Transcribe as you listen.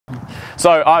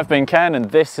So I've been Ken and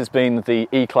this has been the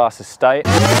E-Class Estate.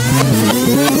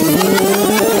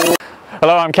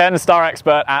 Hello, I'm Ken, star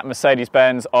expert at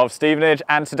Mercedes-Benz of Stevenage,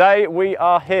 and today we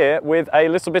are here with a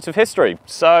little bit of history.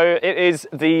 So it is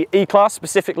the E-Class,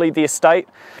 specifically the Estate.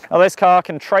 Now this car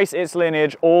can trace its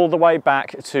lineage all the way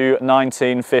back to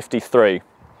 1953.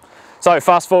 So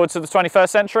fast forward to the 21st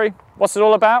century, what's it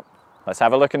all about? Let's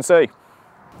have a look and see.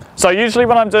 So usually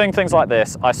when I'm doing things like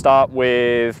this, I start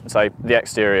with, say, the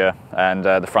exterior and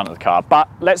the front of the car, but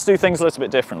let's do things a little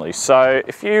bit differently. So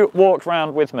if you walk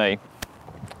around with me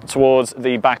towards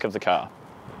the back of the car.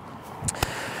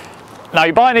 Now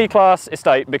you buy an E-Class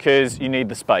Estate because you need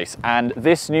the space, and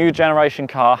this new generation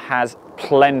car has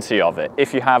plenty of it.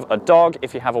 If you have a dog,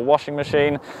 if you have a washing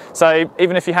machine, so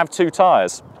even if you have 2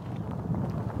 tyres,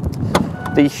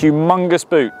 the humongous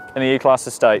boot in the E-Class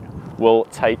Estate will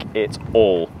take it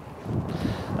all.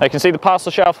 Now you can see the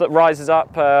parcel shelf that rises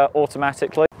up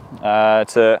automatically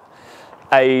to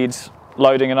aid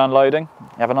loading and unloading.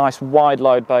 You have a nice wide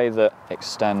load bay that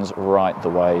extends right the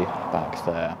way back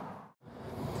there.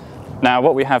 Now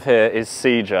what we have here is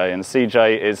CJ, and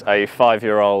CJ is a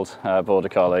 5-year-old border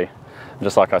collie. And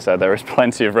just like I said, there is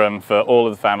plenty of room for all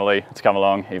of the family to come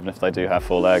along, even if they do have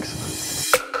 4 legs.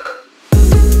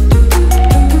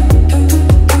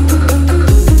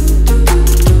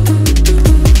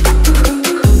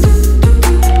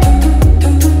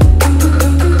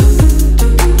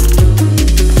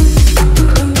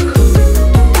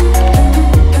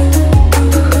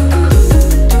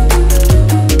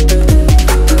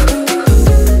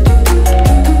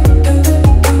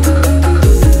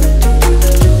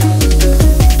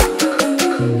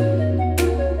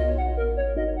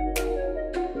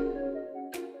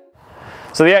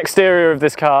 So the exterior of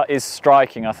this car is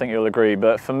striking, I think you'll agree,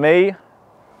 but for me,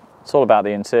 it's all about the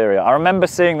interior. I remember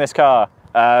seeing this car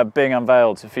being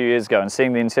unveiled a few years ago and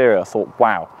seeing the interior, I thought,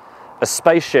 wow, a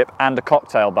spaceship and a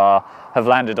cocktail bar have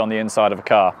landed on the inside of a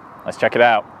car. Let's check it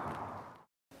out.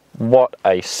 What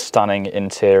a stunning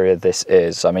interior this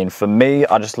is. I mean, for me,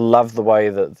 I just love the way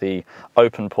that the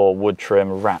open pore wood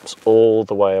trim wraps all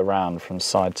the way around from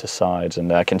side to side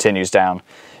and continues down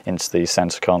into the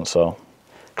center console.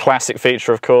 Classic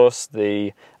feature, of course,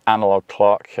 the analog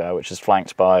clock, which is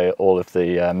flanked by all of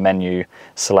the menu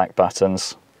select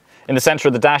buttons. In the center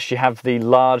of the dash, you have the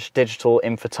large digital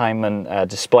infotainment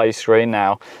display screen.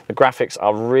 Now, the graphics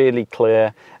are really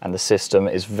clear and the system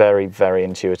is very, very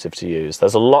intuitive to use.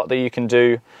 There's a lot that you can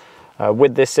do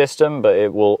with this system, but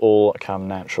it will all come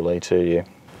naturally to you.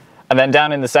 And then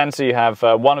down in the center you have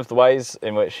one of the ways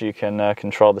in which you can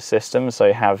control the system. So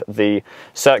you have the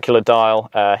circular dial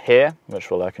here, which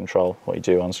will control what you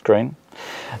do on screen.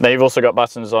 Then you've also got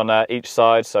buttons on each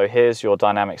side. So here's your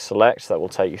dynamic select that will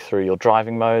take you through your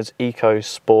driving modes: Eco,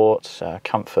 Sport,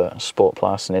 Comfort, Sport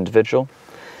Plus and Individual.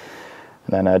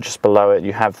 And then just below it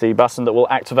you have the button that will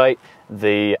activate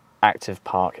the Active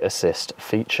Park Assist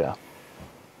feature.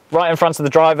 Right in front of the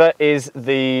driver is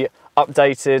the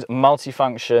updated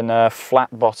multifunction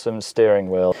flat-bottomed steering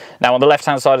wheel. Now on the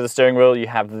left-hand side of the steering wheel you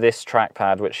have this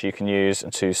trackpad which you can use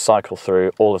to cycle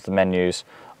through all of the menus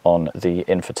on the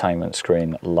infotainment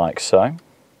screen like so.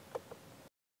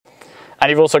 And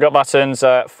you've also got buttons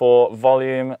for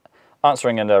volume,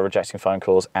 answering and rejecting phone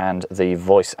calls, and the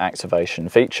voice activation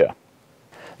feature.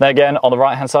 Then again, on the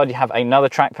right-hand side, you have another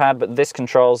trackpad, but this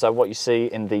controls what you see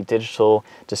in the digital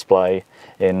display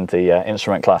in the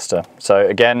instrument cluster. So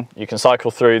again, you can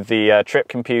cycle through the trip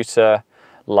computer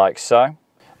like so,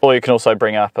 or you can also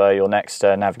bring up your next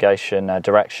navigation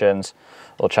directions,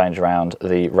 or change around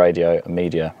the radio,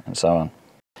 media, and so on.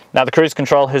 Now the cruise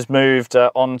control has moved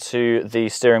onto the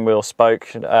steering wheel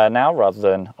spoke now, rather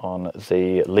than on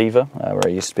the lever where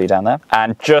it used to be down there.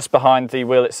 And just behind the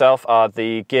wheel itself are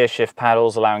the gear shift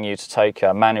paddles, allowing you to take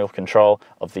manual control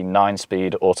of the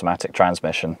 9-speed automatic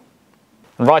transmission.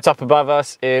 And right up above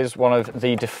us is one of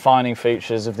the defining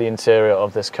features of the interior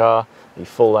of this car, the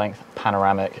full-length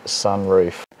panoramic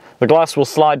sunroof. The glass will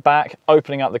slide back,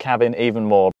 opening up the cabin even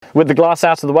more. With the glass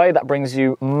out of the way, that brings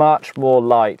you much more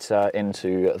light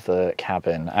into the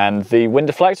cabin. And the wind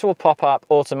deflector will pop up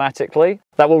automatically.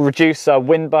 That will reduce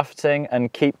wind buffeting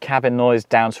and keep cabin noise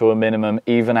down to a minimum,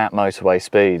 even at motorway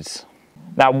speeds.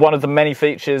 Now, one of the many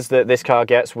features that this car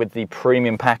gets with the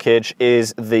premium package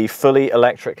is the fully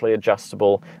electrically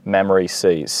adjustable memory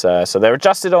seats. So they're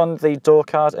adjusted on the door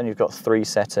card, and you've got 3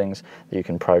 settings that you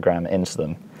can program into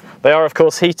them. They are of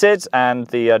course heated, and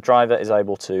the driver is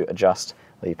able to adjust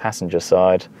the passenger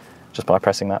side just by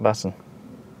pressing that button.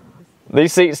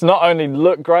 These seats not only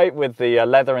look great with the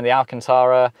leather and the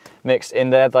Alcantara mixed in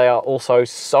there, they are also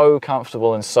so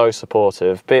comfortable and so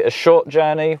supportive. Be it a short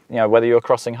journey, you know, whether you're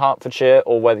crossing Hertfordshire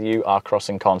or whether you are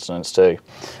crossing continents too.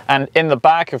 And in the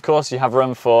back, of course, you have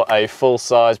room for a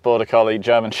full-size Border Collie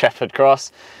German Shepherd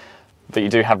cross, but you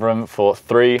do have room for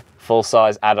 3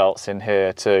 full-size adults in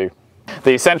here too.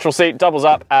 The central seat doubles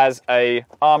up as a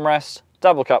armrest,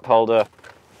 double cup holder,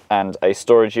 and a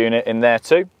storage unit in there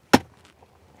too.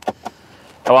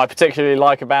 What I particularly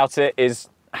like about it is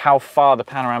how far the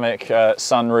panoramic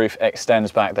sunroof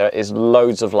extends back. There is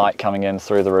loads of light coming in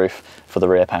through the roof for the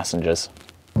rear passengers.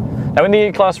 Now in the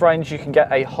E-Class range you can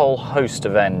get a whole host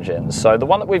of engines. So the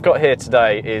one that we've got here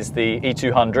today is the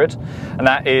E200, and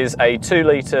that is a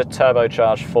 2-litre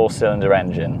turbocharged 4-cylinder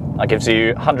engine. That gives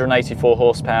you 184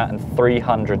 horsepower and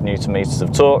 300 newton meters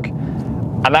of torque.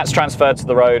 And that's transferred to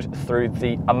the road through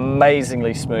the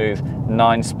amazingly smooth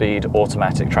 9-speed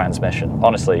automatic transmission.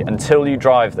 Honestly, until you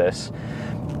drive this,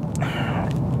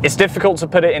 it's difficult to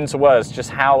put it into words just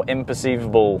how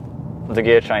imperceivable the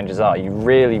gear changes are. You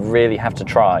really, really have to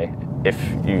try if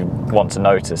you want to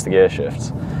notice the gear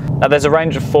shifts. Now there's a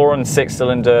range of 4- and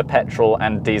 6-cylinder petrol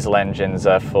and diesel engines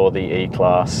for the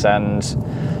E-Class, and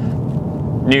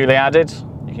newly added,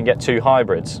 you can get 2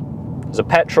 hybrids. There's a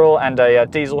petrol and a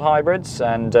diesel hybrids,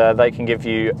 and they can give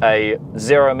you a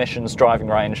 0 emissions driving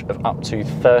range of up to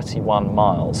 31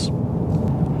 miles.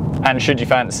 And should you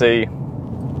fancy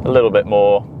a little bit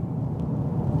more,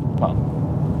 well,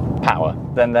 power,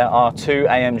 then there are 2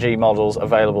 AMG models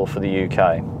available for the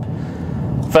UK.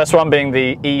 First one being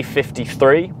the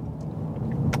E53.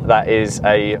 That is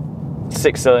a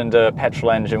 6-cylinder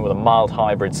petrol engine with a mild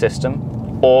hybrid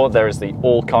system, or there is the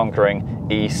all-conquering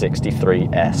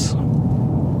E63S.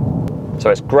 So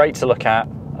it's great to look at,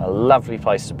 a lovely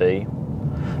place to be.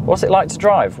 What's it like to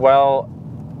drive? Well,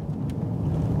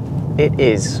 it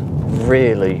is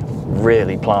really,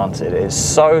 really planted. It is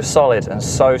so solid and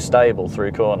so stable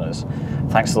through corners,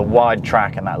 thanks to the wide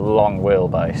track and that long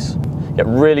wheelbase. You get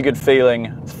really good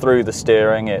feeling through the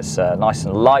steering. It's nice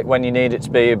and light when you need it to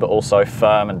be, but also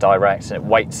firm and direct, and it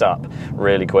weights up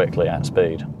really quickly at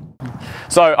speed.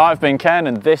 So I've been Ken,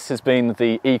 and this has been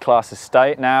the E-Class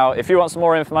Estate. Now, if you want some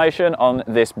more information on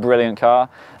this brilliant car,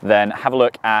 then have a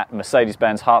look at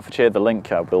Mercedes-Benz Hertfordshire. The link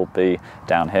will be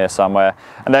down here somewhere.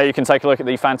 And there you can take a look at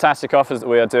the fantastic offers that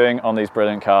we are doing on these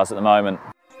brilliant cars at the moment.